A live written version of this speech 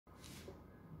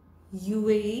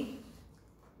UAE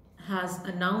has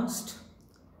announced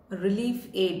a relief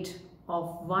aid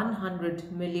of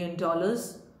 $100 million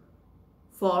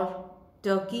for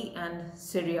Turkey and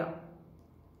Syria.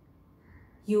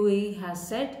 UAE has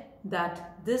said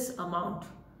that this amount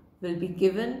will be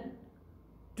given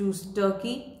to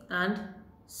Turkey and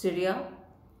Syria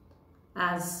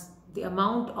as the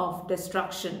amount of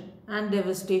destruction and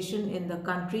devastation in the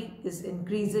country is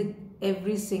increasing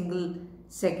every single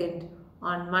second.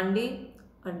 On Monday,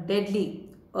 a deadly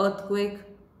earthquake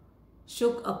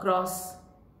shook across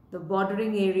the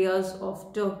bordering areas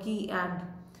of Turkey and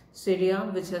Syria,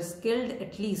 which has killed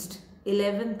at least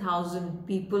 11,000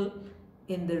 people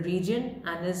in the region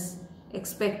and is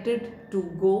expected to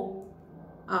go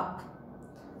up.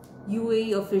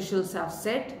 UAE officials have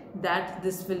said that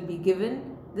this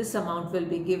amount will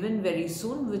be given very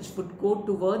soon, which would go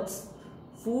towards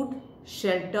food,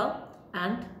 shelter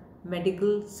and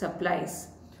medical supplies.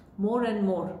 More and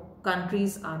more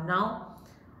countries are now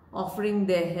offering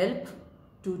their help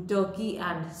to Turkey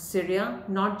and Syria,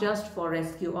 not just for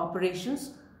rescue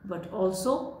operations but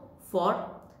also for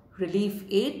relief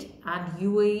aid, and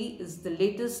UAE is the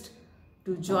latest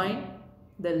to join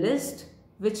the list,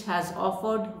 which has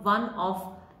offered one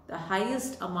of the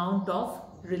highest amount of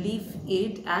relief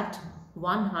aid at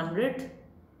 $100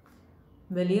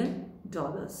 million.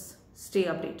 Stay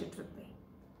updated with me.